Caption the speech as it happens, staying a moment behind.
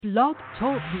Blog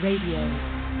Talk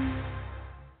Radio.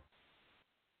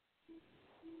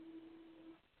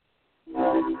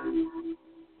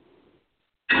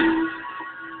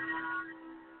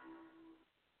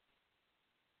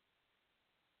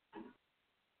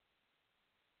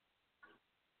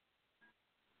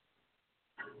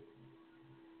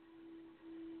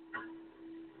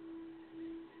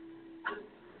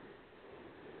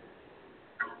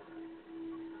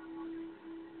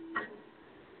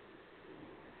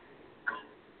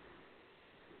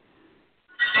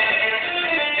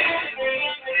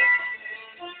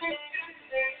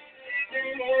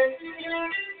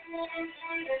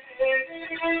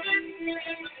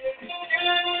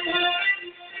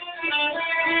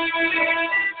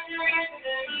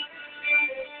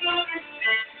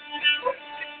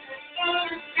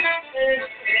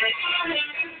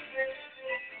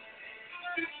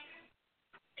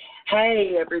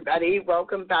 Hey, everybody.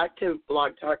 Welcome back to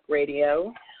Blog Talk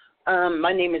Radio.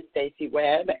 My name is Stacey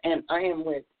Webb, and I am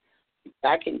with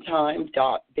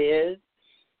backintime.biz.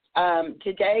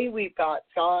 Today, we've got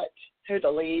Scott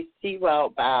Hoodley Sewell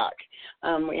back.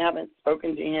 We haven't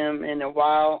spoken to him in a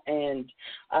while, and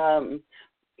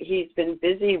he's been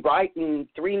busy writing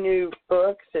 3 new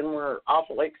books, and we're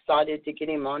awfully excited to get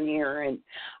him on here and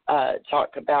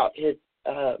talk about his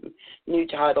new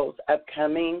titles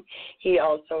upcoming. He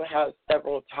also has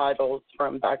several titles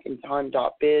from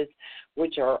backintime.biz,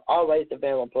 which are always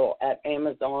available at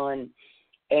Amazon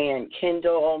and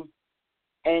Kindle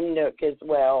and Nook as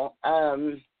well,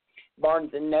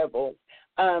 Barnes and Noble.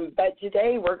 But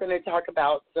today we're going to talk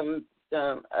about some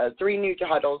 3 new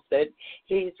titles that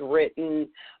he's written.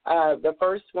 The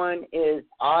first one is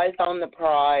Eyes on the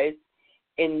Prize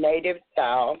in the Native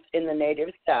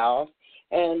South.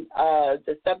 And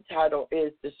the subtitle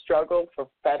is The Struggle for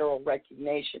Federal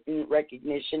Recognition in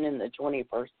the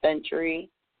 21st Century.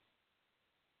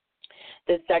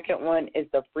 The second one is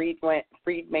The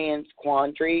Freedman's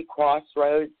Quandary,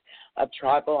 Crossroads of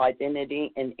Tribal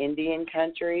Identity in Indian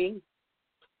Country.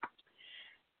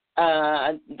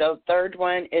 The third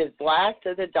one is Last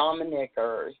of the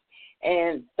Dominickers.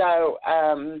 And so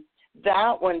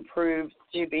that one proves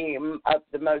to be of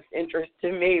the most interest to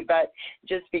me, but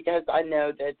just because I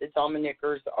know that the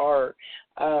Dominickers are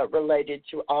related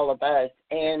to all of us.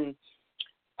 And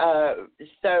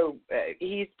so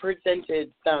he's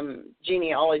presented some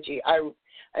genealogy. I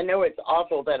know it's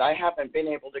awful that I haven't been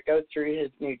able to go through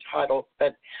his new titles,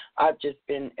 but I've just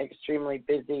been extremely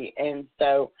busy. And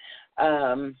so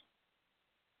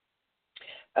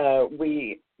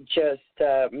we just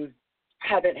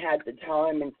haven't had the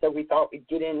time, and so we thought we'd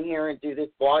get in here and do this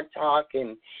blog talk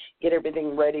and get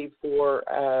everything ready for,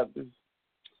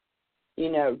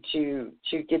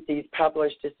 to get these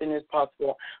published as soon as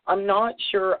possible. I'm not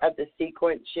sure of the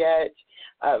sequence yet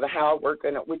of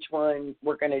which one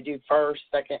we're gonna do first,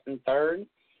 second, and third,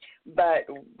 but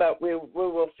we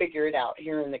will figure it out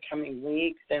here in the coming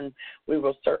weeks, and we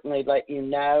will certainly let you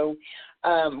know.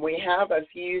 We have a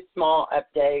few small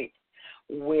updates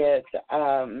with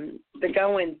the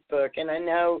Goins book, and I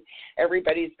know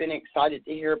everybody's been excited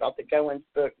to hear about the Goins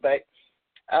book, but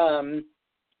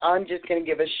I'm just going to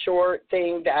give a short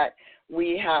thing that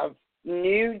we have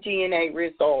new DNA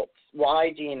results,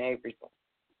 Y-DNA results,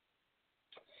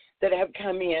 that have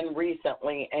come in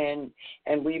recently, and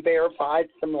we verified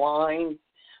some lines,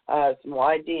 some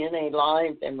Y-DNA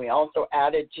lines, and we also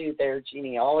added to their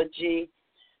genealogy.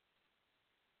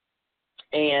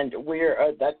 And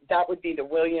we're that would be the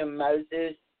William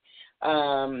Moses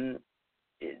line.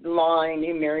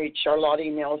 He married Charlotte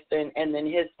Nelson, and then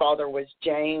his father was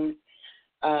James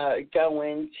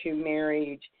Goins, who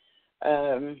married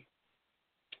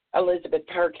Elizabeth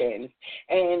Perkins.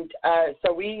 And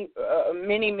so we,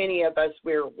 many of us,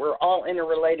 we're all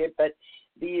interrelated, but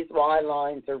these Y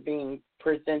lines are being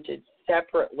presented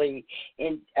separately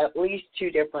in at least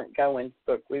 2 different Goins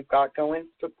books. We've got Goins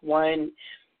book 1,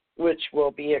 which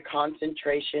will be a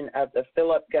concentration of the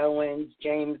Philip Goins,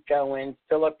 James Goins.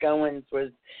 Philip Goins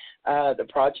was the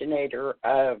progenitor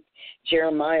of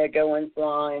Jeremiah Goins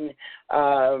line,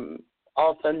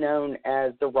 also known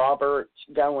as the Robert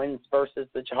Goins versus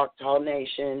the Choctaw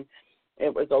Nation.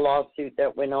 It was a lawsuit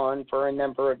that went on for a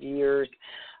number of years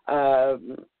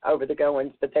over the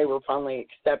Goins, but they were finally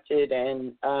accepted,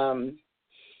 and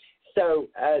so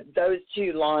those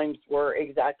 2 lines were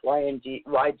exact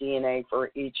Y-DNA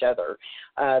for each other,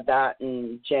 that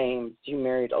and James, who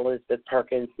married Elizabeth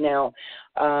Perkins. Now,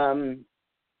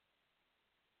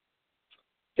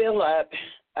 Philip,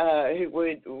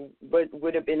 who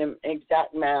would have been an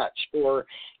exact match for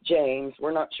James.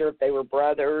 We're not sure if they were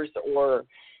brothers or,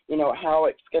 how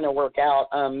it's going to work out.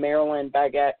 Marilyn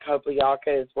Baguette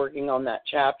Kobliaka is working on that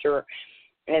chapter.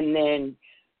 And then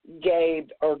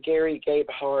Gary Gabe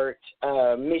Hart,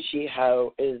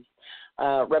 Michiho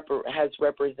has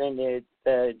represented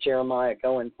the Jeremiah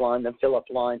Goins line, the Philip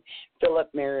line. Philip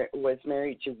was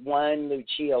married to one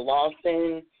Lucia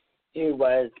Lawson, who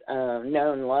was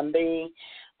known Lumbee.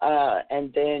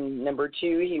 And then number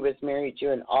 2, he was married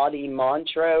to an Audie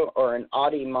Monroe or an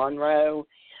Audie Monroe.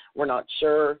 We're not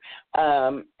sure.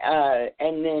 And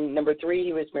then number 3,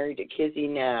 he was married to Kizzy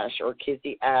Nash or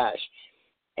Kizzy Ash.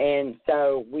 And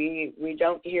so we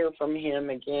don't hear from him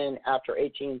again after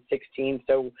 1816,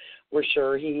 so we're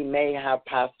sure he may have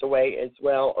passed away as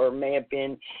well, or may have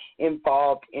been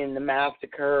involved in the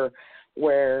massacre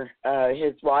where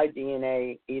his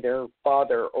Y-DNA, either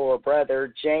father or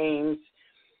brother, James,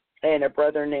 and a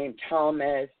brother named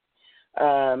Thomas,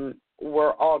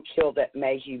 were all killed at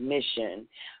Mayhew Mission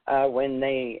when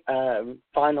the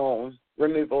final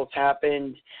removals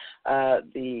happened.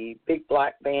 The big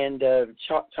black band of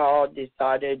Choctaw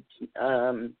decided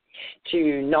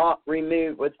to not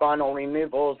remove with final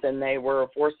removals, and they were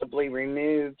forcibly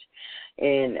removed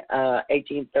in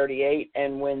 1838.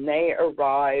 And when they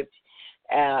arrived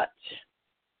at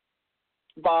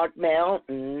Bog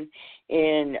Mountain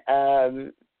in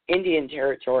Indian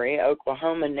Territory,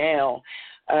 Oklahoma now,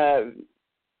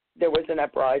 there was an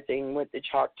uprising with the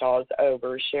Choctaws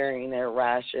over sharing their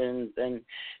rations and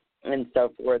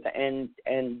so forth, and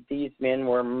these men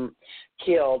were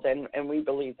killed, and we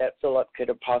believe that Philip could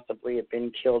have possibly have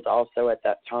been killed also at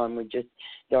that time. We just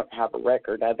don't have a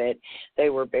record of it. They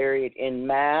were buried in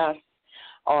mass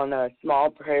on a small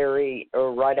prairie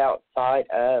right outside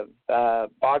of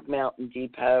Bog Mountain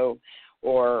Depot,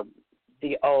 or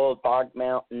the old Bog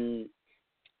Mountain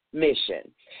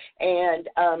Mission. And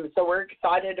so we're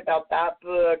excited about that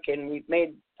book, and we've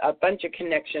made a bunch of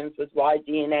connections with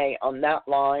Y-DNA on that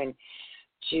line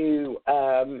to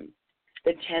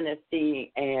the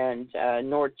Tennessee and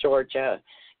North Georgia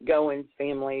Goins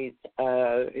families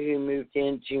who moved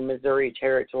into Missouri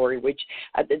Territory, which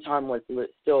at the time was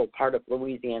still part of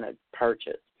Louisiana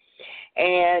Purchase.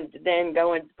 And then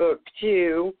Goins Book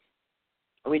 2,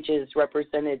 which is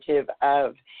representative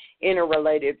of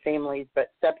interrelated families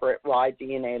but separate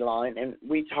Y-DNA line, and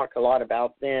we talk a lot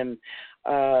about them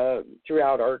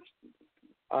throughout our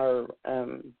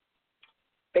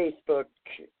Facebook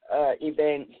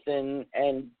events and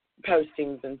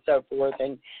postings and so forth,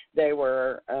 and they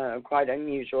were quite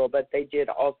unusual, but they did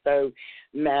also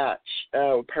match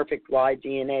perfect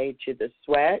Y-DNA to the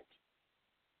Sweat,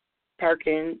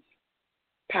 Perkins,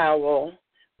 Powell,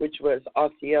 which was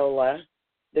Osceola,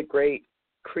 the Great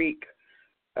Creek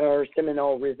or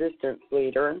Seminole resistance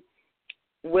leader,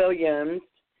 Williams,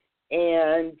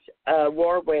 and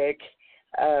Warwick,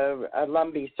 a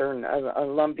Lumbee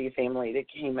family that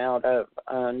came out of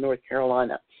North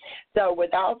Carolina. So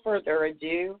without further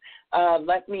ado,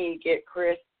 let me get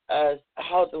Chris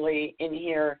Halderly in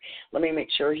here. Let me make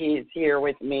sure he's here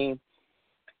with me.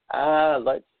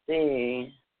 Let's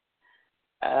see.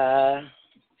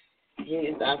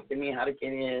 He's asking me how to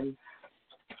get in.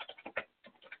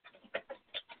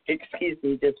 Excuse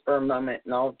me just for a moment,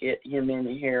 and I'll get him in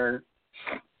here.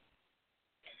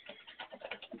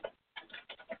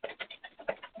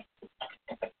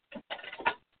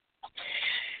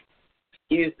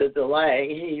 Excuse the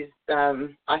delay.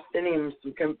 I sent him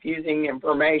some confusing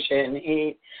information.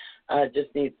 He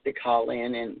just needs to call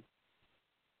in, and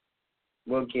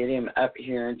we'll get him up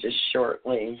here just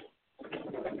shortly.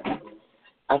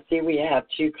 I see we have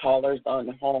 2 callers on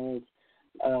hold.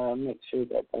 Make sure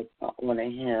that that's not one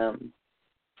of him.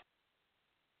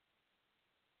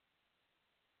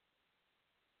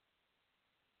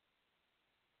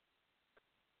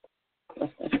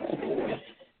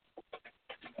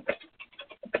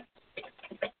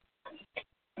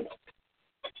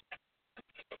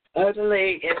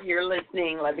 Totally, if you're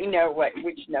listening, let me know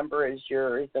which number is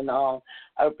yours, and I'll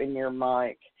open your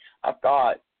mic. I've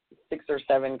got 6 or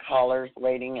 7 callers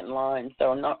waiting in line,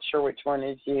 so I'm not sure which one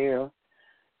is you.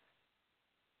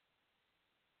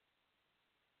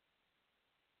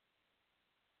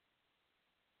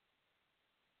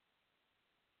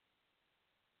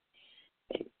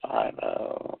 850.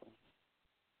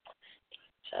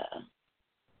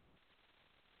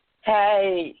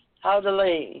 Hey,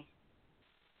 Halderly.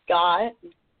 Scott?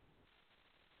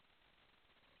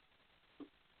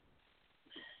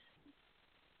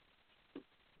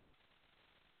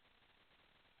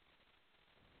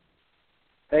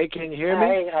 Hey, can you hear me?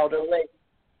 Hey, Halderly.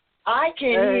 I can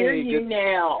hear you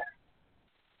now.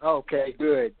 Okay,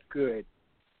 good.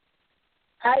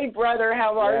 Hey, brother,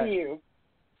 how are you?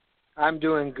 I'm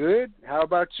doing good. How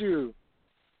about you?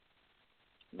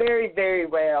 Very, very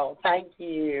well. Thank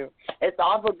you. It's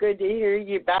awful good to hear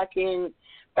you back in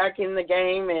the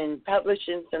game and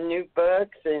publishing some new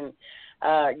books and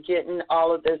getting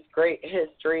all of this great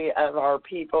history of our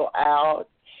people out.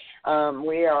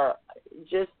 We are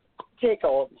just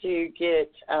tickled to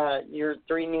get your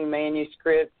 3 new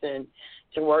manuscripts and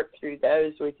to work through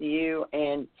those with you.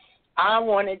 And I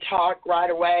want to talk right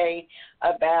away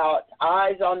about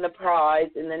Eyes on the Prize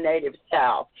in the Native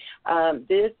South.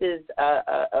 This is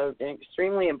an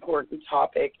extremely important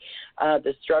topic,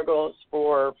 the struggles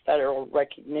for federal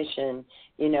recognition,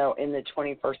 in the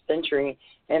 21st century.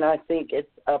 And I think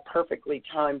it's a perfectly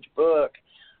timed book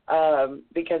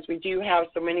because we do have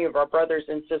so many of our brothers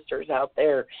and sisters out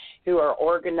there who are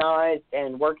organized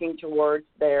and working towards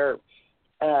their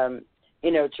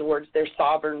towards their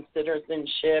sovereign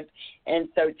citizenship. And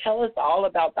so tell us all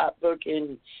about that book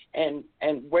and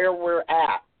where we're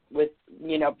at with,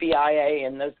 BIA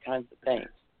and those kinds of things.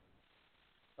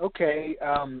 Okay.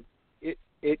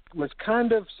 It was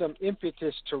kind of some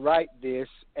impetus to write this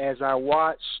as I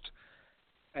watched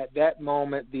at that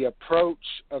moment the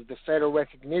approach of the federal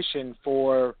recognition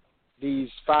for these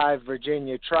 5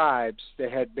 Virginia tribes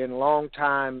that had been long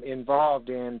time involved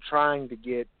in trying to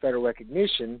get federal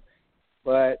recognition.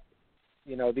 But,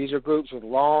 these are groups with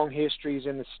long histories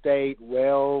in the state,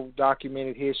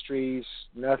 well-documented histories,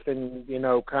 nothing,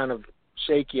 kind of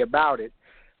shaky about it.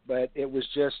 But it was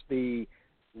just the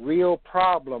real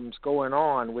problems going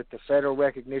on with the federal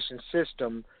recognition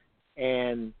system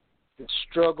and the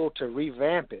struggle to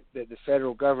revamp it that the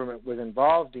federal government was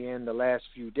involved in the last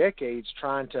few decades,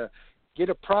 trying to get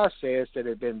a process that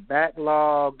had been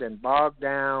backlogged and bogged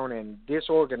down and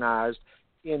disorganized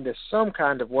into some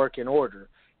kind of working order.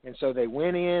 And so they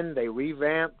went in, they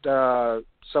revamped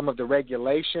some of the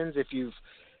regulations. If you've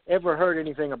ever heard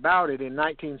anything about it, in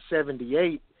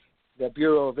 1978, the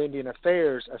Bureau of Indian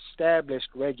Affairs established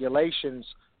regulations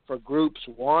for groups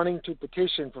wanting to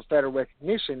petition for federal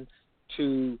recognition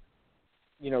to,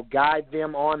 guide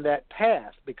them on that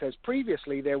path, because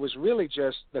previously there was really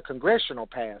just the congressional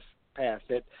path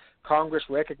that Congress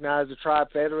recognized the tribe,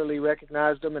 federally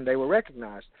recognized them, and they were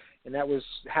recognized. And that was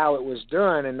how it was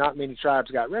done, and not many tribes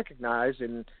got recognized.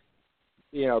 And,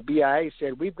 BIA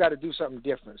said, we've got to do something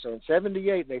different. So in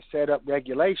 78, they set up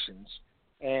regulations,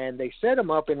 and they set them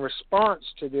up in response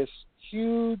to this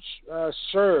huge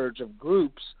surge of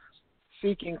groups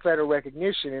seeking federal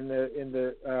recognition in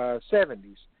the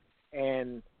 70s.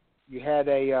 And you had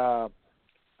a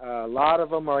lot of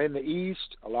them are in the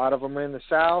East, a lot of them are in the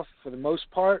South for the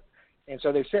most part. And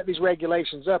so they set these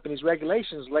regulations up, and these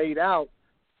regulations laid out,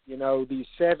 these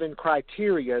 7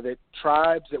 criteria that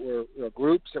tribes that were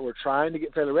groups that were trying to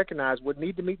get federally recognized would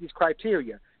need to meet these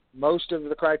criteria. Most of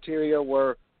the criteria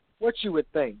were what you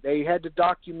would think. They had to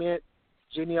document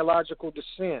genealogical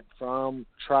descent from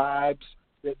tribes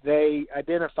that they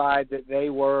identified that they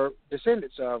were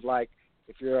descendants of. Like,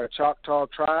 if you're a Choctaw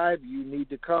tribe, you need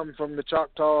to come from the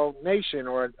Choctaw Nation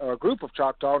or a group of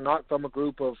Choctaw, not from a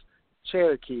group of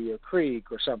Cherokee or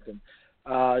Creek or something.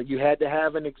 You had to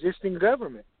have an existing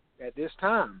government at this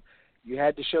time. You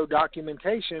had to show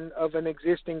documentation of an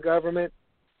existing government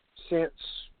since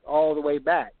all the way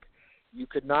back. You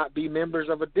could not be members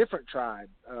of a different tribe.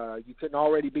 You couldn't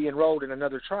already be enrolled in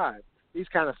another tribe. These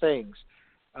kind of things.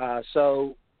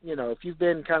 So, if you've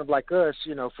been kind of like us,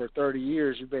 for 30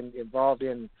 years, you've been involved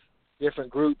in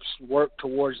different groups, work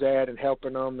towards that and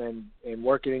helping them and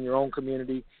working in your own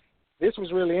community. This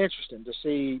was really interesting to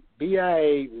see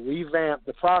BIA revamp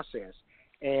the process,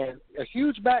 and a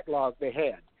huge backlog they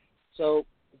had. So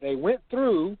they went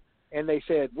through and they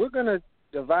said, we're going to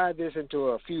divide this into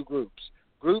a few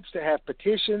groups that have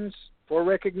petitions for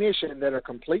recognition that are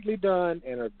completely done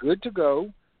and are good to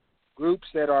go, groups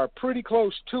that are pretty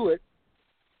close to it,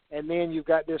 and then you've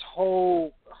got this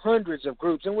whole hundreds of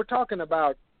groups, and we're talking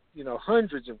about,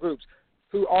 hundreds of groups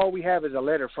who all we have is a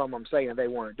letter from them saying they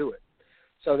want to do it.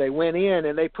 So they went in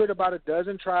and they put about a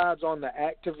dozen tribes on the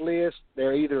active list.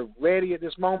 They're either ready at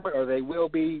this moment or they will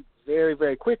be very,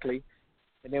 very quickly.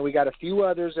 And then we got a few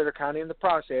others that are kind of in the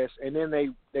process. And then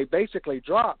they basically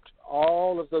dropped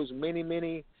all of those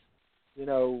many,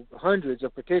 hundreds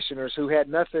of petitioners who had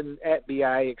nothing at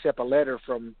BIA except a letter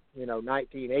from,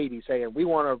 1980 saying, we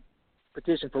want to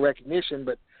petition for recognition,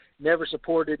 but never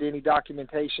supported any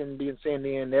documentation being sent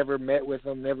in, never met with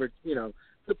them, never,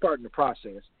 took part in the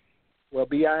process. Well,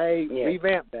 BIA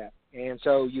revamped that. And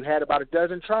so you had about a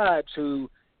dozen tribes who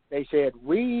they said,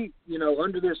 we,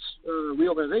 under this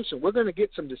reorganization, we're going to get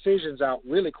some decisions out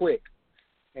really quick.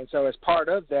 And so as part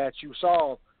of that, you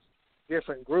saw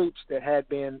different groups that had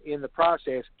been in the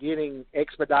process getting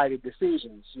expedited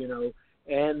decisions,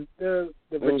 and the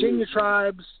Virginia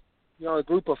tribes, a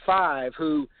group of 5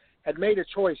 who had made a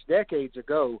choice decades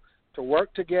ago to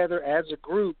work together as a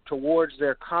group towards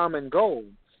their common goal.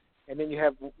 And then you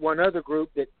have one other group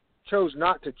that chose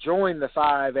not to join the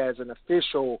 5 as an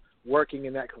official working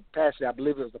in that capacity. I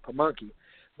believe it was the Pamunkey.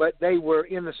 But they were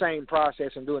in the same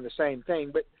process and doing the same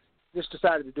thing, but just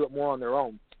decided to do it more on their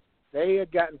own. They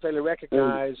had gotten federally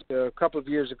recognized a couple of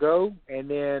years ago, and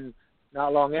then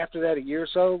not long after that, a year or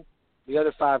so, the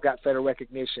other 5 got federal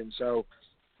recognition. So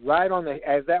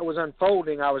as that was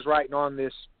unfolding, I was writing on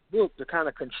this book to kind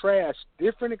of contrast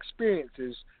different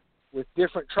experiences with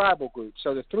different tribal groups.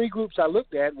 So the 3 groups I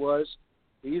looked at was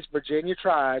these Virginia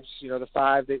tribes, the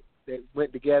 5 that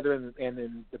went together, and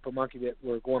then the Pamunkey that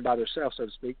were going by themselves, so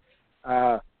to speak.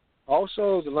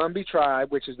 Also, the Lumbee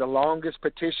tribe, which is the longest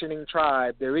petitioning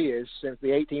tribe there is since the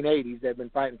 1880s. They've been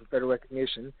fighting for federal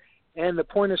recognition. And the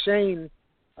Pointe-au-Chien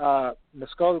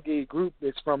Muskogee group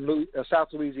that's from South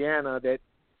Louisiana that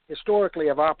historically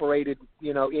have operated,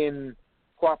 in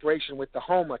cooperation with the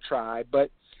Houma tribe.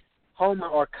 But Houma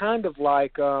are kind of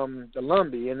like the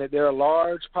Lumbee in that they're a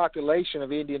large population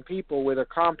of Indian people with a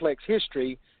complex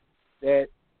history that,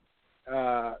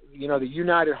 the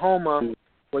United Houma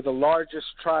were the largest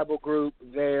tribal group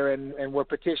there and were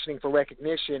petitioning for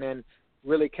recognition and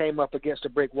really came up against a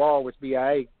brick wall with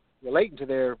BIA relating to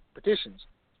their petitions.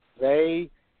 They,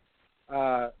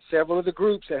 several of the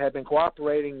groups that had been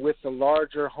cooperating with the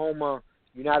larger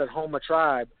United Houma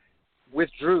tribe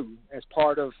withdrew as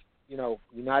part of,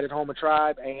 United Houma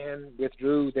tribe, and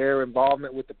withdrew their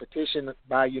involvement with the petition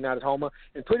by United Houma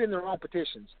and put in their own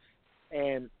petitions.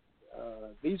 And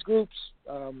these groups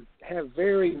have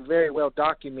very, very well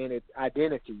documented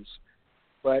identities.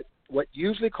 But what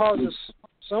usually causes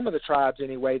some of the tribes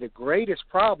anyway the greatest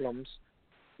problems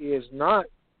is not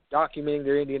documenting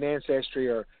their Indian ancestry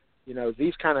or,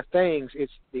 these kind of things.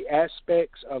 It's the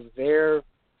aspects of their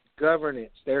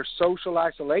governance, their social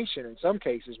isolation in some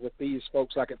cases with these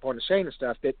folks like at Pointe-au-Chien and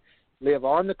stuff that live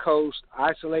on the coast,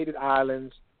 isolated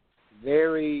islands,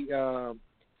 very,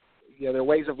 their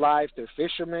ways of life, they're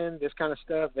fishermen, this kind of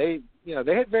stuff. They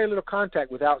had very little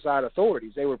contact with outside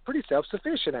authorities. They were pretty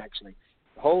self-sufficient, actually.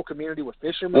 The whole community were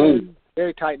fishermen,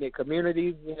 very tight-knit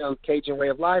community, Cajun way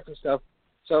of life and stuff.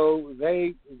 So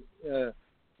they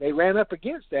ran up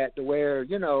against that to where,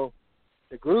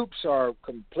 the groups are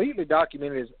completely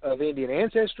documented of Indian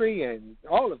ancestry and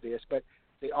all of this, but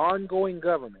the ongoing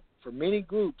government, for many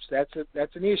groups, that's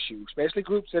an issue, especially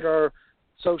groups that are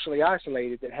socially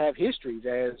isolated that have histories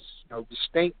as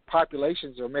distinct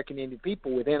populations of American Indian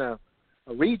people within a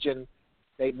region.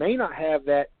 They may not have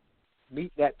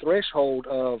meet that threshold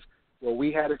of, well,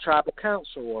 we had a tribal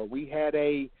council or we had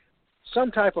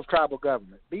some type of tribal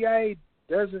government. BIA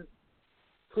doesn't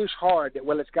push hard that,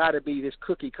 well, it's got to be this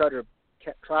cookie cutter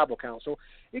tribal council.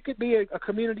 It could be a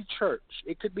community church.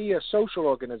 It could be a social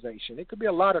organization. It could be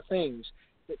a lot of things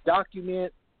that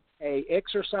document a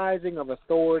exercising of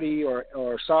authority or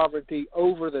sovereignty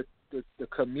over the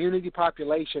community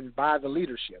population by the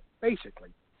leadership, basically.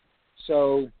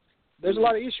 So there's a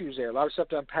lot of issues there, a lot of stuff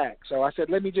to unpack. So I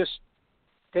said, let me just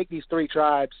take these 3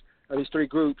 tribes or these 3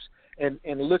 groups and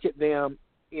look at them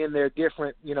in their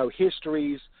different,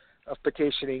 histories of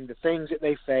petitioning, the things that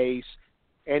they face,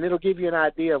 and it'll give you an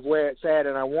idea of where it's at.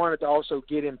 And I wanted to also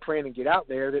get in print and get out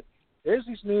there that there's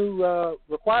these new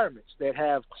requirements that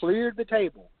have cleared the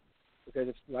table.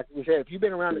 Because, like we said, if you've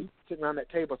been sitting around that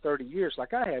table 30 years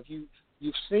like I have,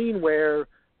 you've seen where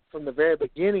from the very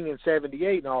beginning in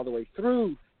 78 and all the way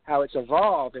through how it's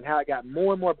evolved and how it got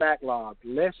more and more backlogged,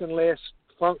 less and less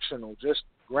functional, just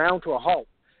ground to a halt.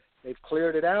 They've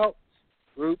cleared it out.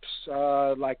 Groups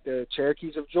like the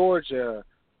Cherokees of Georgia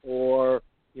or,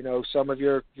 some of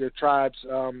your tribes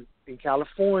in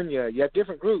California, you have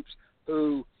different groups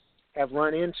who have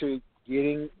run into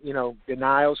getting,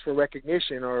 denials for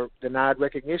recognition or denied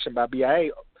recognition by BIA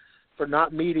for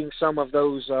not meeting some of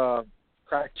those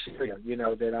criteria,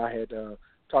 that I had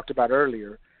talked about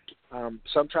earlier.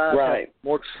 Some tribes have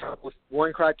more trouble with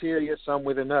one criteria, some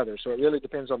with another. So it really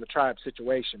depends on the tribe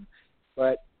situation.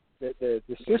 But the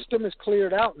system is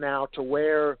cleared out now to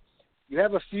where you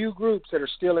have a few groups that are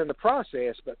still in the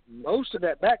process, but most of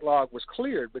that backlog was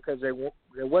cleared because there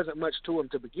wasn't much to them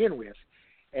to begin with.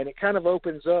 And it kind of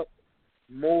opens up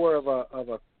more of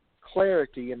a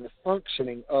clarity in the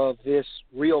functioning of this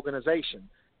reorganization.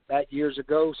 Back years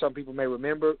ago, some people may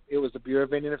remember, it was the Bureau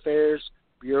of Indian Affairs,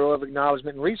 Bureau of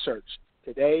Acknowledgement and Research.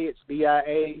 Today, it's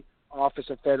BIA, Office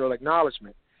of Federal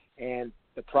Acknowledgement. And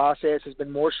the process has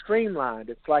been more streamlined.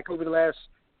 It's like over the last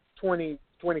 20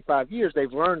 25 years,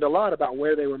 they've learned a lot about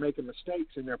where they were making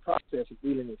mistakes in their process of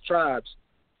dealing with tribes,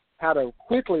 how to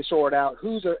quickly sort out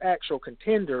who's an actual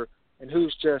contender and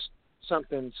who's just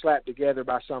something slapped together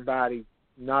by somebody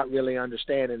not really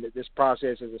understanding that this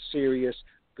process is a serious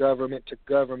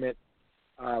government-to-government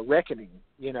reckoning,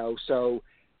 So,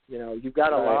 you've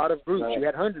got a lot of groups. Right. You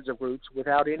had hundreds of groups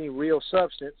without any real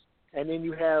substance, and then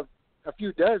you have a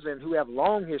few dozen who have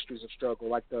long histories of struggle,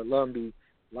 like the Lumbee,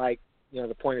 like,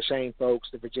 the Point of Shame folks,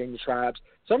 the Virginia tribes.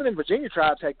 Some of them Virginia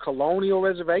tribes had colonial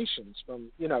reservations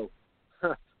from,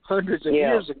 hundreds of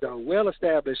years ago,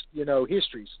 well-established,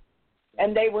 histories.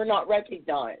 And they were not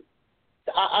recognized.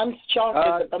 I'm shocked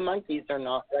that the Pamunkeys are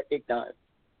not recognized.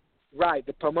 Right,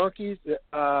 the Pamunkeys.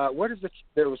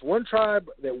 There was one tribe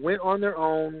that went on their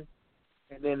own,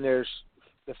 and then there's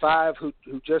the 5 who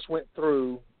just went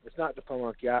through. It's not the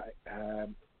Pamunkey.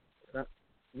 It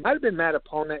might have been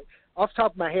Mattapony. Off the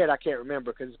top of my head, I can't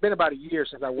remember because it's been about a year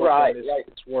since I worked on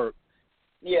this work.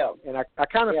 Yeah. And I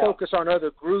kind of focus on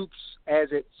other groups as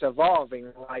it's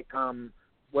evolving, like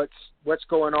what's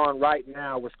going on right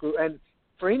now with group. And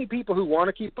for any people who want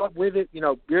to keep up with it,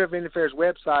 Bureau of Indian Affairs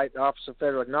website, the Office of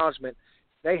Federal Acknowledgement,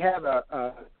 they have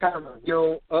a kind of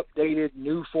a updated,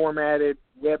 new formatted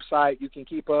website. You can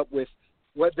keep up with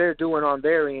what they're doing on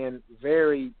their end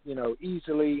very,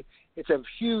 easily. It's a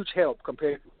huge help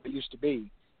compared to what it used to be.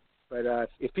 But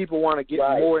if people want to get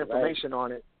more information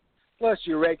on it, plus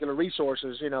your regular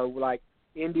resources, like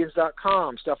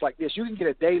Indians.com, stuff like this, you can get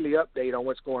a daily update on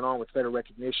what's going on with federal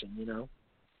recognition,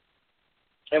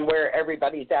 And where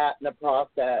everybody's at in the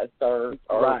process, or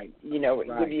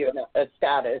give you a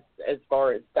status as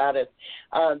far as status.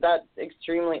 That's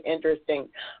extremely interesting.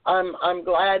 I'm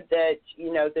glad that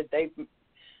that they've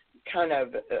kind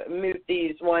of moved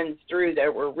these ones through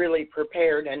that were really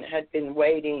prepared and had been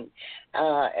waiting,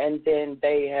 and then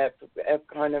they have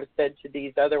kind of said to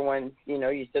these other ones,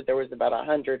 you said there was about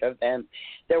 100 of them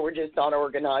that were just not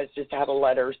organized, just had a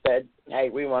letter said, hey,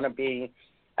 we want to be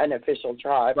an official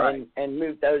tribe, and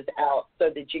move those out so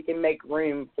that you can make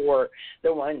room for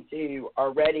the ones who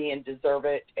are ready and deserve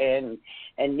it and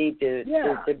need to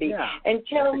be. Yeah. And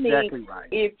tell That's me exactly right.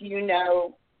 if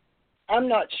I'm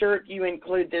not sure if you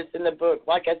include this in the book.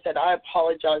 Like I said, I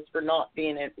apologize for not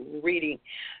reading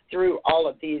through all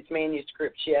of these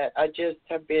manuscripts yet. I just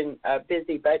have been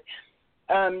busy. But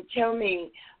tell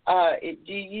me,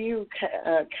 do you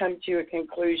come to a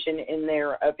conclusion in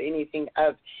there of anything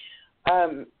of,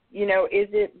 is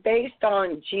it based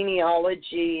on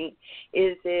genealogy?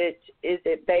 Is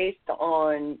it based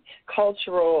on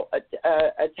cultural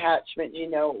attachment,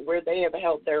 where they have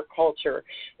held their culture?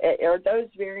 Are those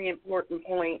very important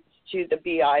points to the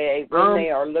BIA when they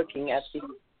are looking at these?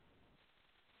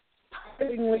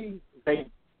 They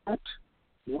don't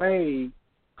weigh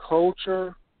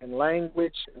culture and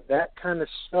language, that kind of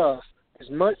stuff, as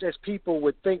much as people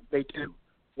would think they do.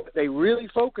 What they really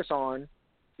focus on,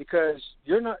 because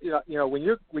you're not, when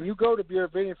you go to Bureau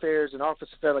of Indian Affairs and Office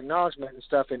of Federal Acknowledgement and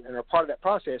stuff and are part of that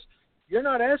process, you're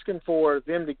not asking for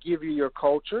them to give you your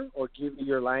culture or give you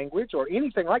your language or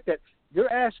anything like that.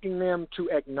 You're asking them to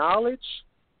acknowledge,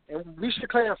 and we should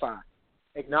clarify,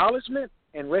 acknowledgement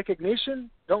and recognition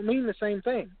don't mean the same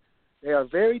thing. They are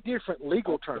very different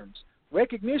legal terms.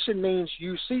 Recognition means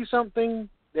you see something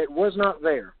that was not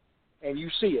there, and you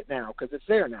see it now because it's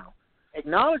there now.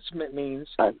 Acknowledgement means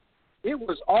it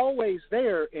was always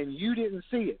there and you didn't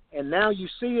see it, and now you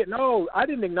see it. No, I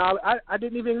didn't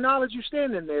even acknowledge you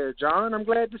standing there, John. I'm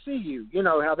glad to see you. You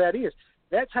know how that is.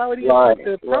 That's how it is with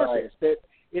the process. That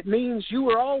it means you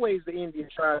were always the Indian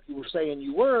tribe you were saying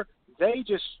you were. They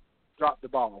just dropped the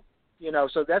ball.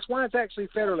 So that's why it's actually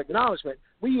federal acknowledgement.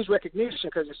 We use recognition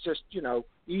because it's just,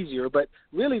 easier. But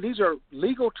really, these are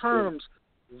legal terms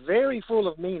very full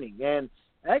of meaning. And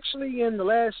actually, in the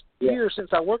last year since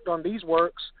I worked on these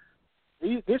works,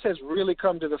 this has really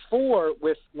come to the fore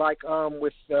with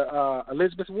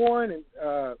Elizabeth Warren and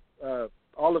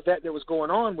all of that was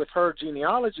going on with her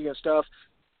genealogy and stuff.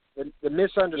 The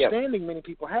misunderstanding many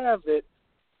people have that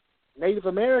Native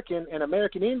American and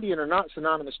American Indian are not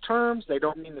synonymous terms. They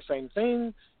don't mean the same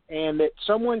thing. And that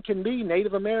someone can be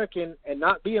Native American and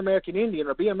not be American Indian,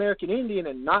 or be American Indian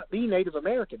and not be Native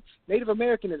American. Native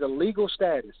American is a legal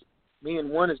status, meaning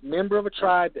one is member of a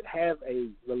tribe that have a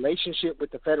relationship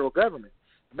with the federal government.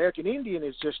 American Indian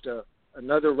is just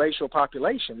another racial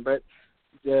population. But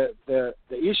the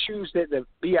issues that the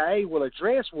BIA will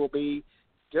address will be,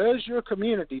 does your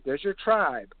community, does your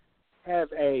tribe have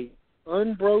a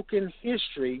unbroken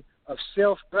history of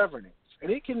self-governance?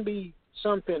 And it can be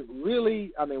something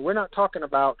really, we're not talking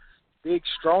about big,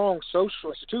 strong social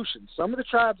institutions. Some of the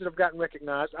tribes that have gotten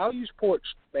recognized, I'll use Porch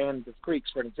Band of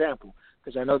Creeks for an example,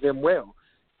 because I know them well.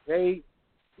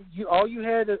 All you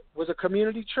had was a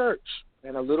community church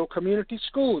and a little community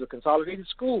school, the consolidated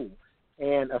school,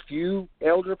 and a few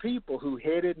elder people who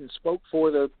headed and spoke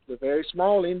for the very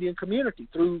small Indian community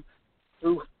through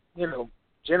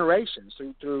generations,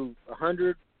 through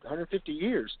 100, 150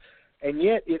 years. And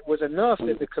yet it was enough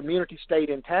that the community stayed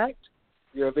intact.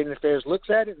 Bureau of Indian Affairs looks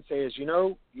at it and says,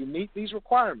 you meet these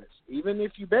requirements. Even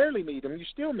if you barely meet them, you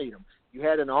still meet them. You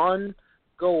had an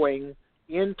ongoing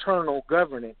internal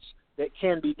governance that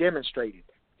can be demonstrated.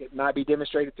 It might be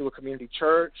demonstrated through a community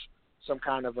church, some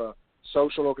kind of a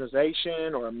social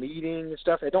organization or a meeting and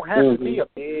stuff. It don't have to be a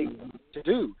big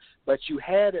to-do, but you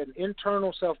had an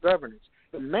internal self-governance.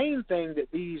 The main thing that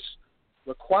these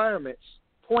requirements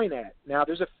point at, now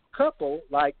there's a couple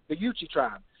like the Yuchi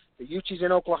tribe. The Yuchis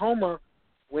in Oklahoma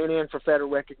went in for federal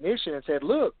recognition and said,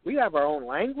 look, we have our own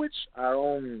language, our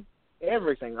own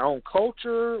everything, our own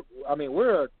culture. I mean,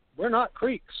 we're not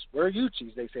Creeks, we're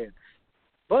Yuchis, they said.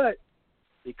 But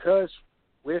because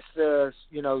with the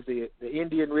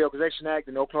Indian Reorganization Act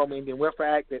and Oklahoma Indian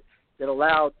Welfare Act that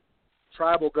allowed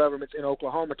tribal governments in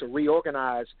Oklahoma to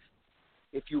reorganize,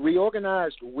 if you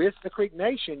reorganized with the Creek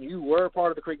Nation, you were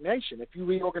part of the Creek Nation. If you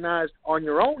reorganized on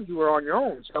your own, you were on your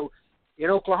own. So in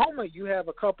Oklahoma, you have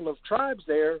a couple of tribes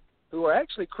there who are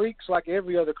actually Creeks like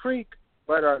every other Creek,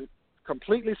 but are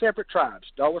completely separate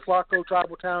tribes. Dulles-Laco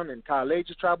Tribal Town and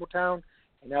Kaileja Tribal Town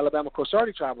and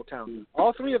Alabama-Corsarty Tribal Town.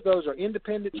 All three of those are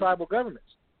independent tribal governments,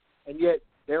 and yet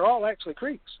they're all actually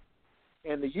Creeks.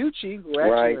 And the Yuchi, who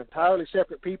are actually entirely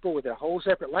separate people with a whole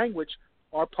separate language,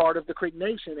 are part of the Creek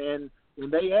Nation. And when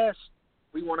they asked,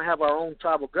 we want to have our own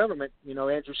tribal government,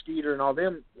 Andrew Skeeter and all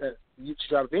them, the Yuchi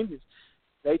Tribe of Indians,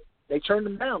 they turned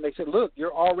them down. They said, look,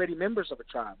 you're already members of a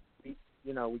tribe. We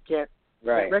can't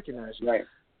recognize you. Right.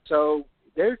 So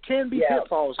there can be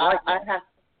pitfalls like that.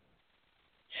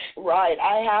 Right.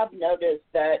 I have noticed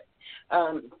that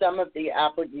some of the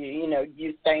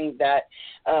you saying that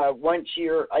once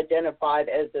you're identified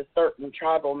as a certain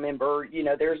tribal member,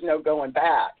 there's no going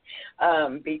back,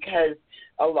 because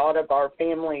a lot of our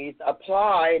families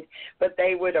applied, but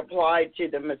they would apply to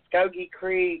the Muskogee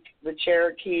Creek, the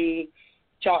Cherokee,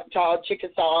 Choctaw,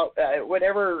 Chickasaw,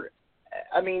 whatever.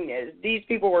 I mean, these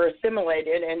people were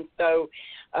assimilated, and so,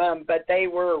 but they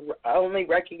were only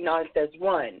recognized as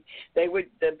one. The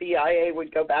BIA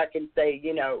would go back and say,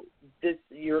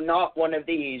 you're not one of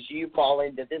these. You fall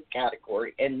into this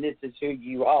category, and this is who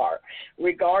you are.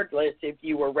 Regardless, if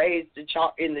you were raised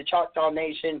in the Choctaw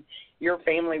Nation, your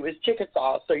family was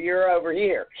Chickasaw, so you're over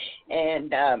here,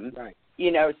 and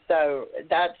so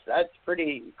that's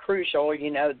pretty crucial.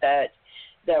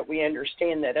 That we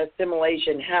understand that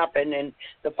assimilation happened in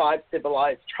the 5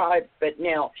 civilized tribes, but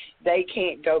now they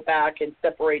can't go back and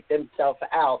separate themselves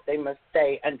out. They must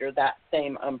stay under that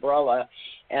same umbrella,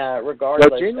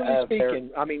 regardless. Well, generally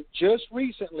speaking, just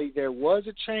recently there was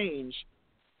a change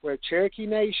where Cherokee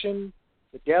Nation,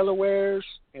 the Delawares,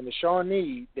 and the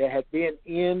Shawnee that had been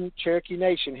in Cherokee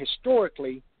Nation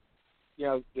historically,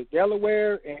 the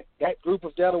Delaware, that group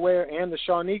of Delaware and the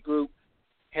Shawnee group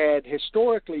had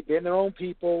historically been their own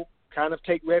people, kind of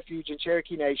take refuge in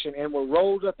Cherokee Nation, and were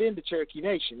rolled up into Cherokee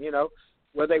Nation,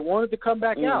 where they wanted to come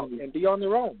back out and be on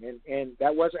their own, and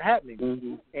that wasn't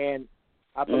happening. And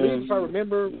I believe, if I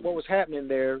remember what was happening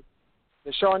there,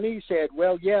 the Shawnee said,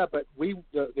 well, yeah, but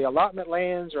the allotment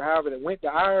lands or however that went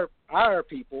to our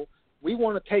people, we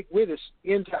want to take with us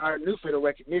into our new federal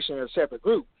recognition as a separate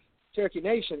group. Cherokee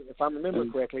Nation, if I remember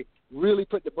correctly, really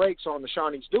put the brakes on the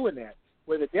Shawnees doing that.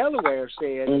 Where the Delaware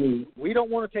said, we don't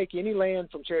want to take any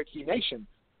land from Cherokee Nation,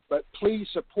 but please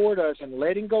support us in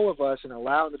letting go of us and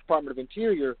allowing the Department of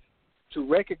Interior to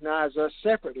recognize us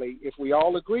separately. If we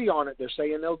all agree on it, they're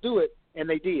saying they'll do it, and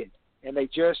they did. And they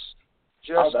just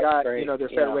got their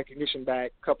federal recognition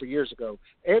back a couple of years ago.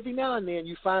 Every now and then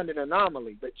you find an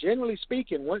anomaly, but generally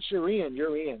speaking, once you're in,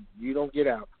 you're in. You don't get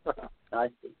out. I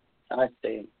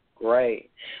see. Great.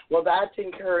 Well, that's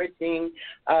encouraging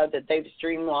that they've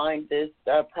streamlined this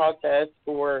process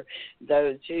for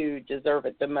those who deserve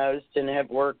it the most and have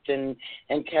worked and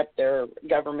kept their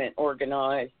government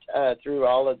organized through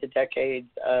all of the decades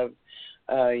of,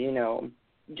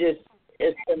 just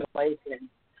assimilation.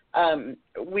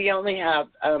 We only have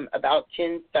about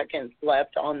 10 seconds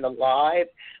left on the live,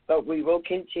 but we will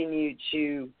continue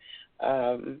to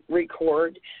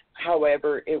record.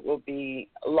 However, it will be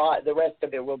live. The rest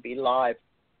of it will be live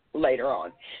later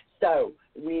on. So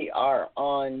we are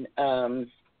on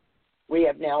we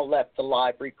have now left the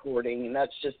live recording, and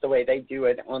that's just the way they do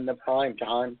it on the prime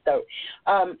time. So,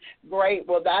 great.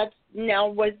 Well,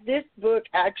 was this book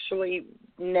actually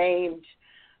named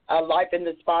Life in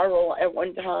the Spiral at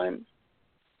one time?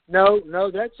 No,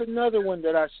 that's another one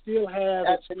that I still have.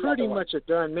 That's it's pretty much a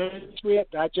done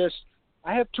manuscript. I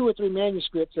have 2 or 3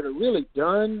 manuscripts that are really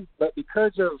done, but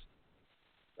because of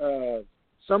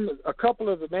a couple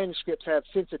of the manuscripts have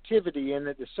sensitivity in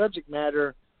it, the subject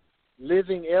matter,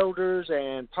 living elders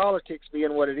and politics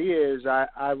being what it is,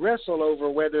 I wrestle over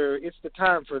whether it's the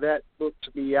time for that book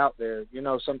to be out there.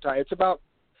 Sometimes it's about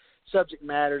subject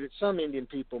matter that some Indian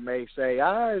people may say,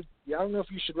 I don't know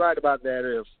if you should write about that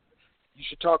or if you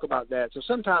should talk about that. So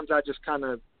sometimes I just kind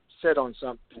of sit on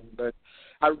something, but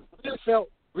I really felt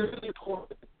really important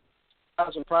that the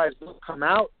Thousand Prize book come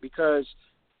out because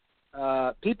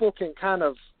people can kind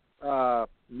of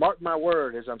mark my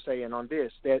word, as I'm saying on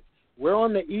this, that we're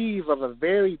on the eve of a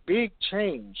very big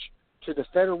change to the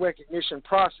federal recognition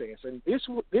process. And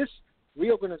this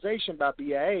reorganization by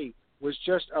BIA was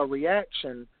just a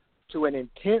reaction to an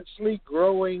intensely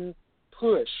growing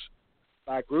push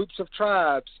by groups of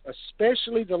tribes,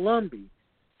 especially the Lumbee,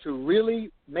 to really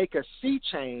make a sea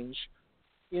change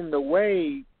in the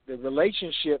way the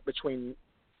relationship between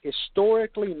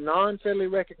historically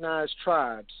non-federally recognized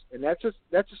tribes, and that's a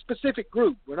specific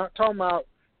group. We're not talking about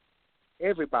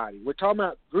everybody. We're talking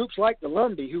about groups like the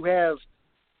Lumbee who have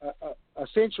a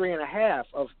century and a half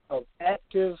of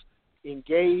active,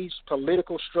 engaged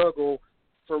political struggle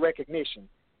for recognition,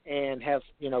 and have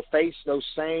faced those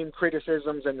same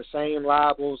criticisms and the same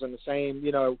libels and the same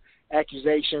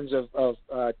accusations of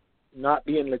not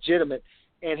being legitimate,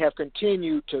 and have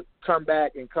continued to come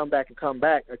back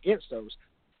against those.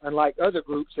 Unlike other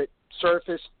groups that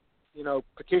surfaced,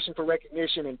 petitioned for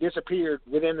recognition and disappeared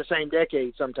within the same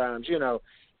decade sometimes,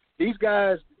 These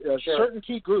guys, certain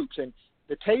key groups, and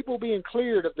the table being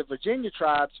cleared of the Virginia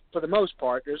tribes for the most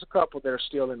part. There's a couple that are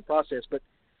still in the process, but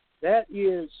that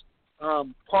is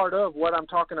part of what I'm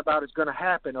talking about is going to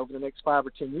happen over the next 5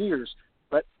 or 10 years.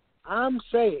 But I'm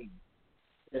saying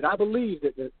that I believe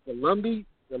that the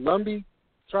Lumbee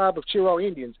tribe of Chirot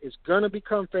Indians is going to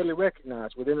become federally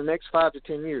recognized within the next 5 to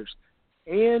 10 years.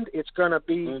 And it's going to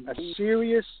be a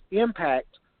serious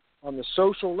impact on the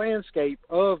social landscape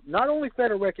of not only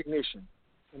federal recognition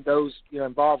and those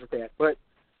involved with that, but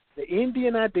the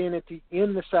Indian identity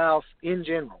in the South in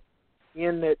general,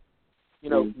 in that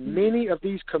many of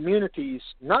these communities,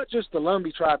 not just the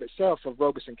Lumbee tribe itself of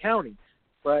Robeson County,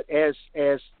 but as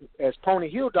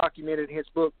Pony Hill documented in his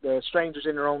book, The Strangers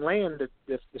in Their Own Land,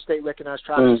 the state-recognized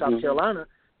tribes of South Carolina,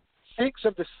 6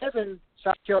 of the 7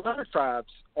 South Carolina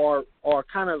tribes are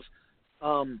kind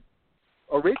of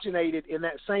originated in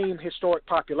that same historic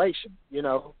population,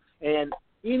 And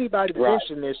anybody that's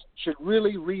interested in this should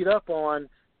really read up on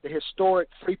the historic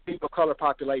free people of color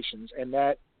populations and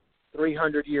that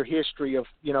 300-year history of,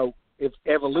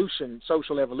 evolution,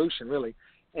 social evolution, really,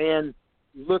 and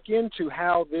look into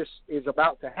how this is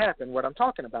about to happen, what I'm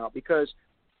talking about, because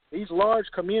these large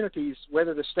communities,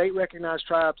 whether the state-recognized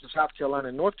tribes of South Carolina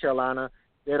and North Carolina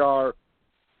that are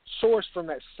sourced from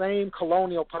that same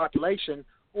colonial population,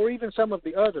 or even some of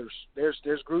the others, there's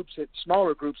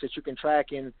smaller groups that you can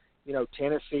track in,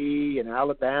 Tennessee and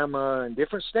Alabama and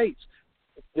different states.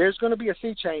 There's going to be a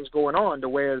sea change going on to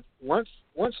where once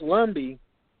Lumbee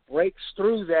breaks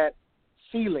through that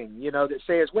ceiling, that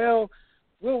says, well,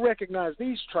 we'll recognize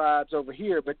these tribes over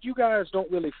here, but you guys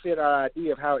don't really fit our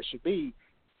idea of how it should be.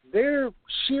 They're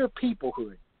sheer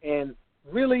peoplehood and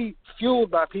really fueled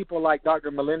by people like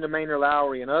Dr. Melinda Maynor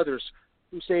Lowry and others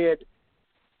who said,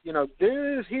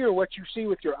 there is here what you see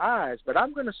with your eyes, but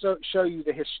I'm going to show you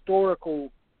the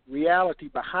historical reality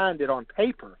behind it on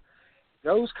paper.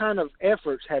 Those kind of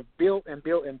efforts have built and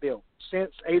built and built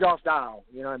since Adolph Dial,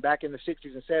 and back in the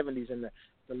 60s and 70s, and the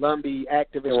Lumbee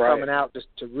activists coming out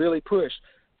to really push.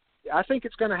 I think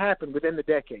it's going to happen within the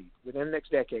next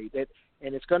decade,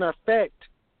 and it's going to affect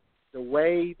the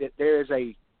way that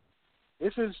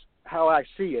this is how I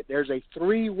see it, there's a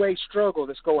 3-way struggle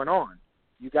that's going on.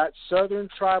 You got southern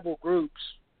tribal groups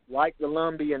like the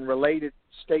Lumbee and related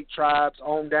state tribes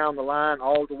on down the line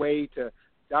all the way to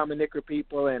Dominica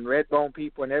people and Redbone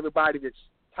people and everybody that's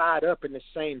tied up in the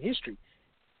same history.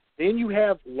 Then you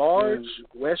have large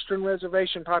western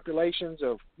reservation populations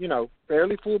of,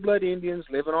 fairly full-blood Indians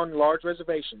living on large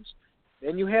reservations.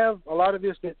 Then you have a lot of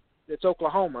this that's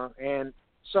Oklahoma and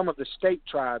some of the state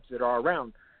tribes that are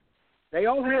around. They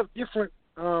all have different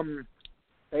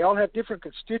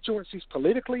constituencies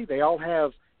politically. They all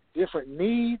have different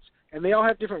needs, and they all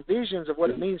have different visions of what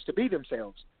it means to be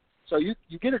themselves. So you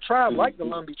get a tribe like the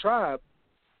Lumbee tribe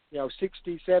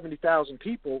 60, 70,000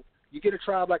 people. You get a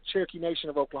tribe like Cherokee Nation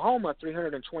of Oklahoma,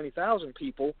 320,000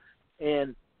 people,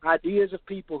 and ideas of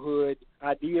peoplehood,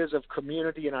 ideas of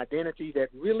community and identity that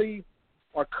really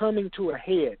are coming to a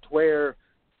head where,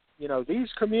 these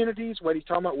communities, whether you're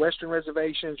talking about Western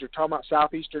reservations, you're talking about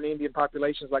Southeastern Indian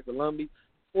populations like the Lumbee,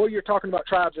 or you're talking about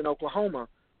tribes in Oklahoma,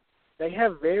 they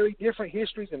have very different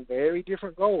histories and very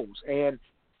different goals. And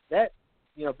that,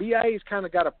 BIA's kind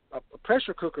of got a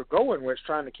pressure cooker going where it's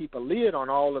trying to keep a lid on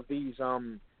all of these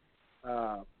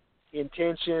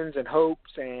intentions and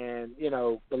hopes and,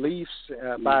 beliefs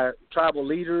by tribal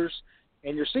leaders.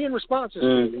 And you're seeing responses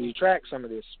to it, and you track some of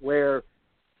this, where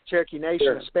Cherokee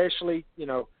Nation especially,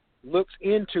 looks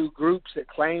into groups that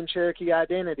claim Cherokee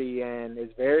identity and is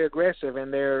very aggressive in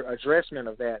their addressment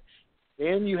of that.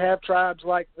 Then you have tribes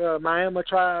like the Miami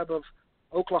tribe of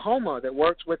Oklahoma that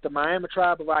works with the Miami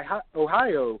tribe of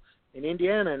Ohio and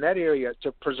Indiana in that area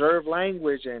to preserve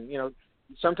language. And,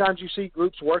 sometimes you see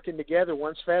groups working together.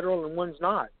 One's federal and one's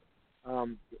not.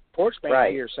 Porch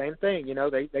Band here, same thing.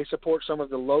 They support some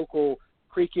of the local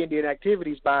Creek Indian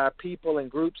activities by people and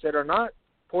groups that are not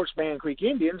Porch Band Creek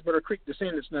Indians, but are Creek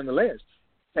descendants nonetheless.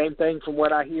 Same thing from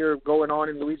what I hear going on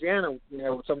in Louisiana,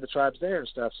 with some of the tribes there and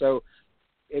stuff. So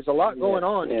there's a lot going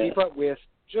on to keep up with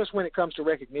just when it comes to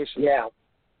recognition. Yeah.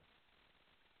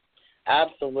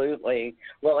 Absolutely.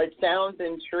 Well, it sounds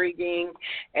intriguing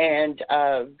and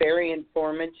very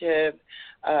informative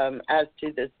as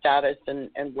to the status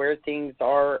and where things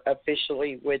are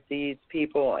officially with these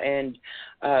people and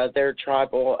their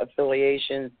tribal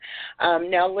affiliations.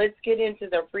 Now let's get into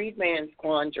the freedman's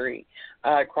quandary,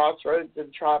 crossroads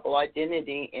of tribal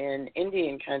identity in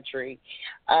Indian country.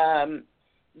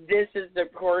 This is,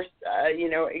 of course,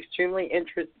 extremely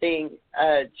interesting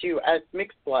to us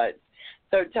mixed bloods.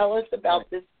 So tell us about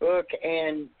this book,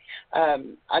 and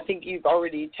I think you've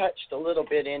already touched a little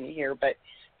bit in here, but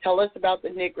tell us about the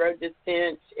Negro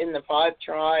descent in the 5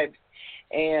 tribes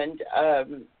and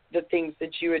the things that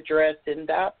you addressed in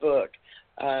that book.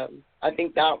 I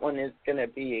think that one is going to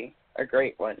be a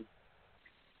great one.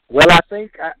 Well, I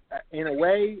think, in a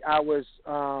way, I was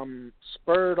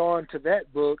spurred on to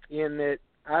that book in that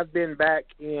I've been back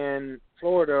in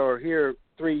Florida or here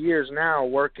 3 years now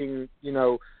working,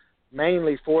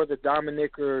 mainly for the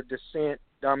Dominican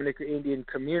Indian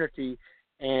community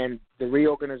and the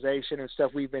reorganization and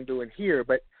stuff we've been doing here.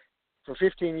 But for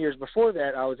 15 years before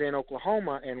that, I was in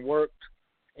Oklahoma and worked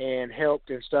and helped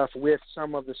and stuff with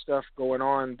some of the stuff going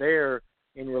on there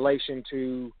in relation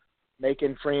to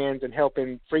making friends and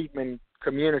helping freedmen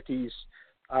communities,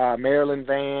 Marilyn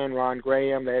Van, Ron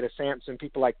Graham, the Etta Sampson,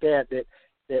 people like that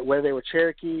whether they were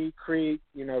Cherokee, Creek,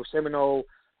 Seminole,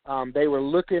 they were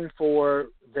looking for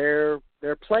their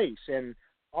place. And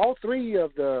all 3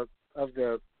 of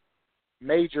the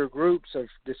major groups of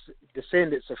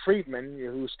descendants of freedmen,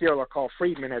 who still are called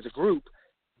freedmen as a group,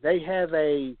 they have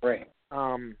a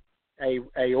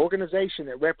organization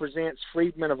that represents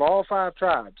freedmen of all 5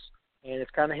 tribes, and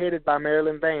it's kind of headed by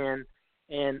Marilyn Van.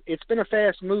 And it's been a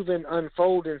fast-moving,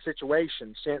 unfolding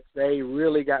situation since they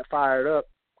really got fired up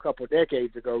a couple of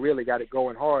decades ago, really got it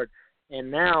going hard.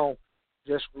 And now,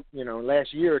 just,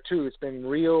 last year or 2, it's been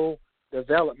real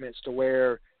developments to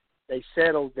where they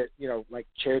settled that, like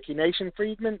Cherokee Nation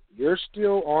freedmen, you're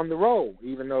still on the roll,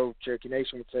 even though Cherokee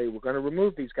Nation would say, we're going to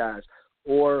remove these guys.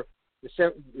 Or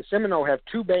the Seminole have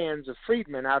 2 bands of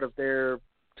freedmen out of their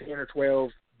 10 or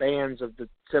 12 bands of the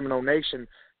Seminole Nation.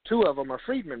 2 of them are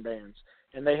freedmen bands,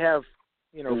 and they have,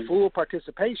 full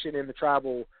participation in the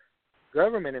tribal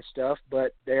government and stuff,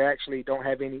 but they actually don't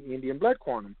have any Indian blood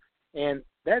quantum. And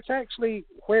that's actually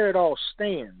where it all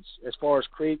stands as far as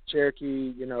Creek,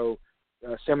 Cherokee,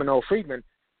 Seminole freedmen.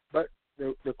 But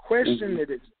the question that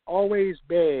it always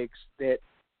begs that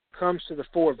comes to the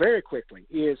fore very quickly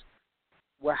is,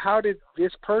 well, how did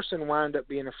this person wind up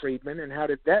being a freedman, and how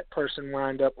did that person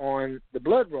wind up on the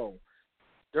blood roll?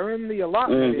 During the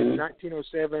allotment in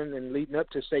 1907 and leading up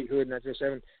to statehood in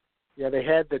 1907, they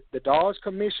had the Dawes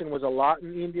Commission was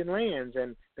allotting Indian lands,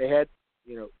 and they had,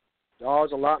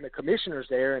 Dawes allotment commissioners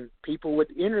there, and people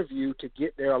would interview to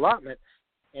get their allotment,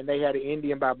 and they had an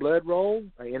Indian by blood roll,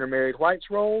 an intermarried whites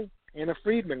roll, and a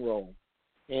freedman roll.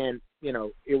 And,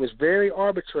 it was very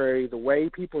arbitrary the way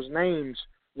people's names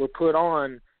were put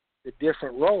on the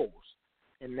different rolls.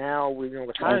 And now, with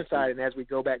hindsight, and as we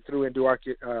go back through and do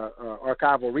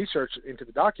archival research into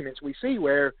the documents, we see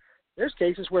where there's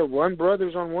cases where one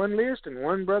brother's on one list and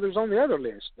one brother's on the other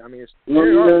list. I mean, it's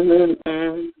very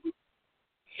arbitrary.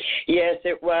 Yes,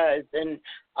 it was. And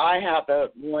I have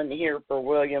one here for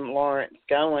William Lawrence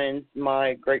Goins,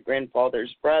 my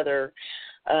great-grandfather's brother,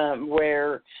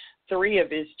 where 3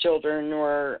 of his children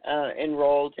were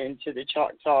enrolled into the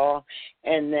Choctaw,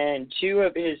 and then 2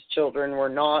 of his children were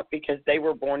not because they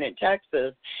were born in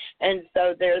Texas. And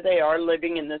so there they are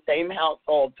living in the same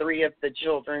household. 3 of the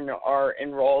children are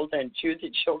enrolled and 2 of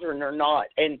the children are not.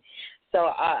 And so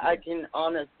I can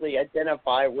honestly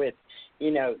identify with,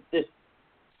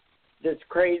 this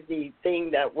crazy thing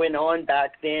that went on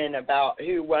back then about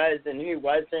who was and who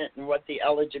wasn't and what the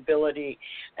eligibility.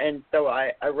 And so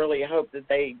I really hope that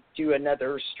they do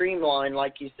another streamline,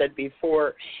 like you said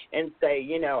before, and say,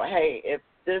 hey, if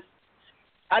this,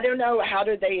 I don't know, how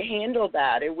do they handle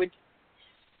that? It would,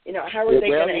 how are they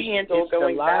going to handle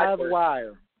going backwards? It's the live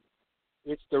wire.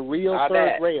 It's the real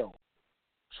third rail.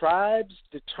 Tribes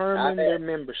determine their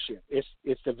membership.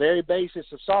 It's the very basis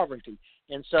of sovereignty.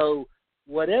 And so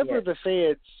whatever the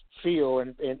feds feel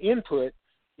and input,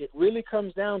 it really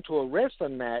comes down to a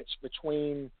wrestling match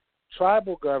between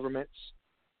tribal governments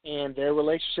and their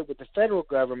relationship with the federal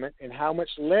government and how much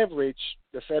leverage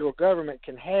the federal government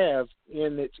can have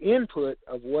in its input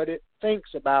of what it thinks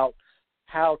about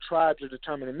how tribes are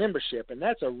determining membership. And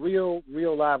that's a real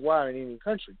live wire in any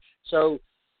country. So,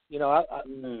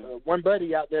 one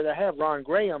buddy out there that I have, Ron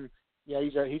Graham,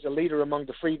 he's a leader among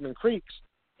the Freedmen Creeks,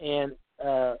 and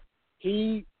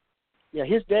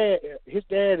his dad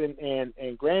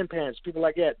and grandparents, people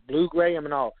like that, Blue Graham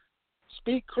and all,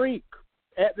 speak Creek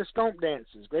at the stomp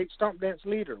dances, great stomp dance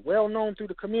leader, well known through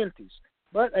the communities,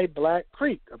 but a black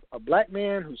Creek, a black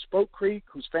man who spoke Creek,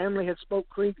 whose family had spoke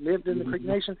Creek, lived in the Creek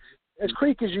Nation, as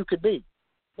Creek as you could be,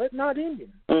 but not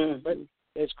Indian, but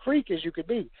as Creek as you could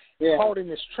be, caught in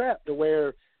this trap to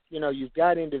where, you've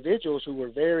got individuals who were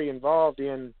very involved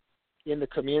in the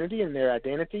community and their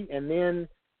identity, and then,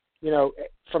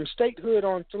 from statehood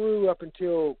on through up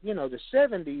until, the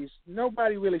 70s,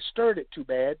 nobody really stirred it too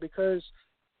bad because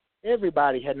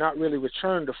everybody had not really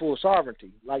returned to full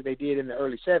sovereignty like they did in the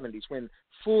early 70s when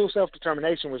full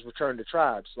self-determination was returned to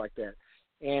tribes like that.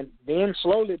 And then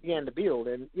slowly it began to build.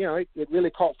 And, it really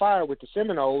caught fire with the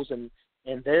Seminoles and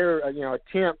their,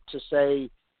 attempt to say,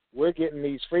 we're getting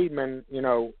these freedmen,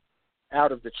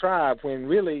 out of the tribe when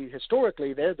really,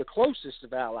 historically, they're the closest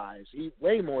of allies,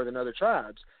 way more than other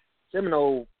tribes.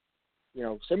 Seminole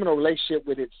relationship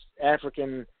with its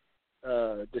African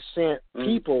descent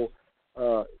people,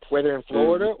 whether in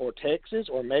Florida or Texas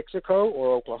or Mexico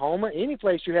or Oklahoma, any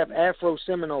place you have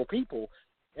Afro-Seminole people,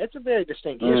 that's a very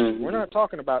distinct history. We're not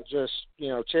talking about just,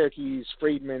 Cherokees,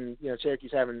 freedmen,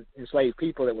 Cherokees having enslaved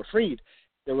people that were freed.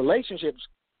 The relationship's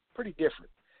pretty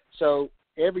different. So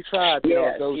every tribe,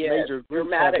 those major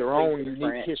groups have their own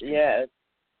unique history. Yes.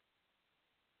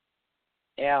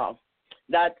 Yeah.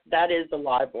 That is a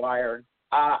live wire.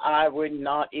 I would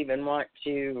not even want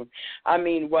to. I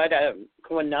mean, what a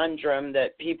conundrum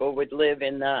that people would live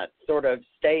in that sort of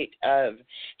state of,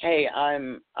 hey, I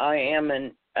am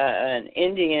an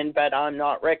Indian, but I'm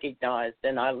not recognized,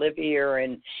 and I live here,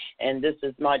 and this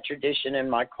is my tradition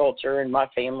and my culture and my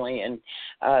family, and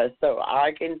so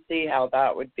I can see how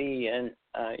that would be,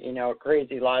 a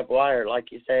crazy live wire, like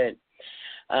you said.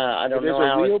 I don't know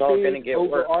how it's all going to get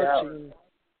worked out.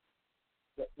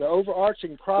 The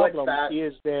overarching problem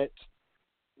is that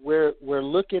we're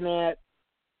looking at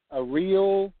a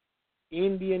real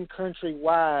Indian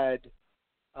country-wide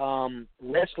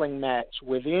wrestling match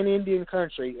within Indian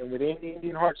country and within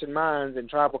Indian hearts and minds and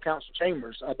tribal council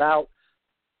chambers about,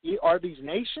 are these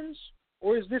nations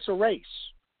or is this a race?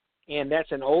 And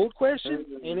that's an old question,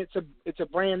 and it's a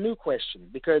brand new question,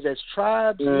 because as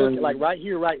tribes look at, like right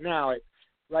here right now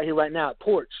at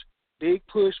Porch, big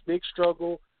push, big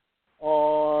struggle.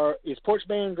 Or is Porch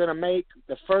Band going to make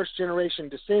the first generation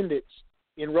descendants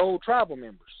enrolled tribal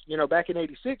members? Back in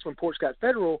 '86 when Porch got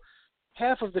federal,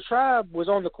 half of the tribe was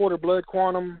on the quarter blood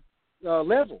quantum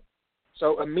level.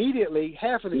 So immediately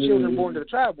half of the children born to the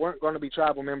tribe weren't going to be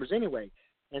tribal members anyway.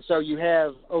 And so you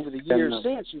have, over the years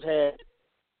since, you've had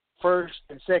first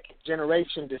and second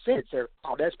generation descendants.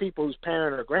 That's people whose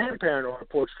parent or grandparent are a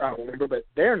Porch tribal member, but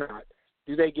they're not.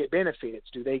 Do they get benefits?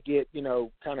 Do they get,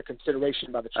 kind of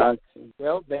consideration by the tribe?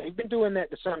 Well, they've been doing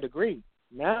that to some degree.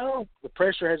 Now the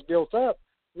pressure has built up.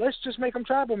 Let's just make them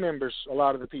tribal members, a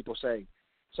lot of the people say.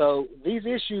 So these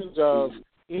issues of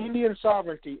Indian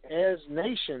sovereignty as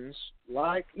nations,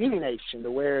 like any nation,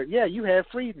 to where, you have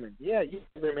freedmen. You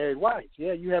have married whites.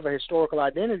 You have a historical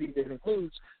identity that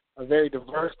includes a very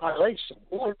diverse population.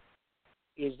 Or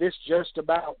is this just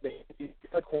about the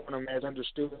blood quantum as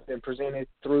understood and presented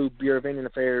through Bureau of Indian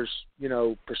Affairs,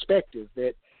 perspective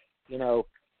that,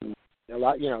 a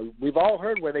lot, we've all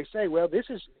heard where they say, well, this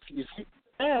is, if you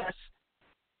pass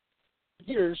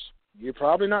years, you're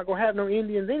probably not going to have no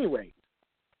Indians anyway.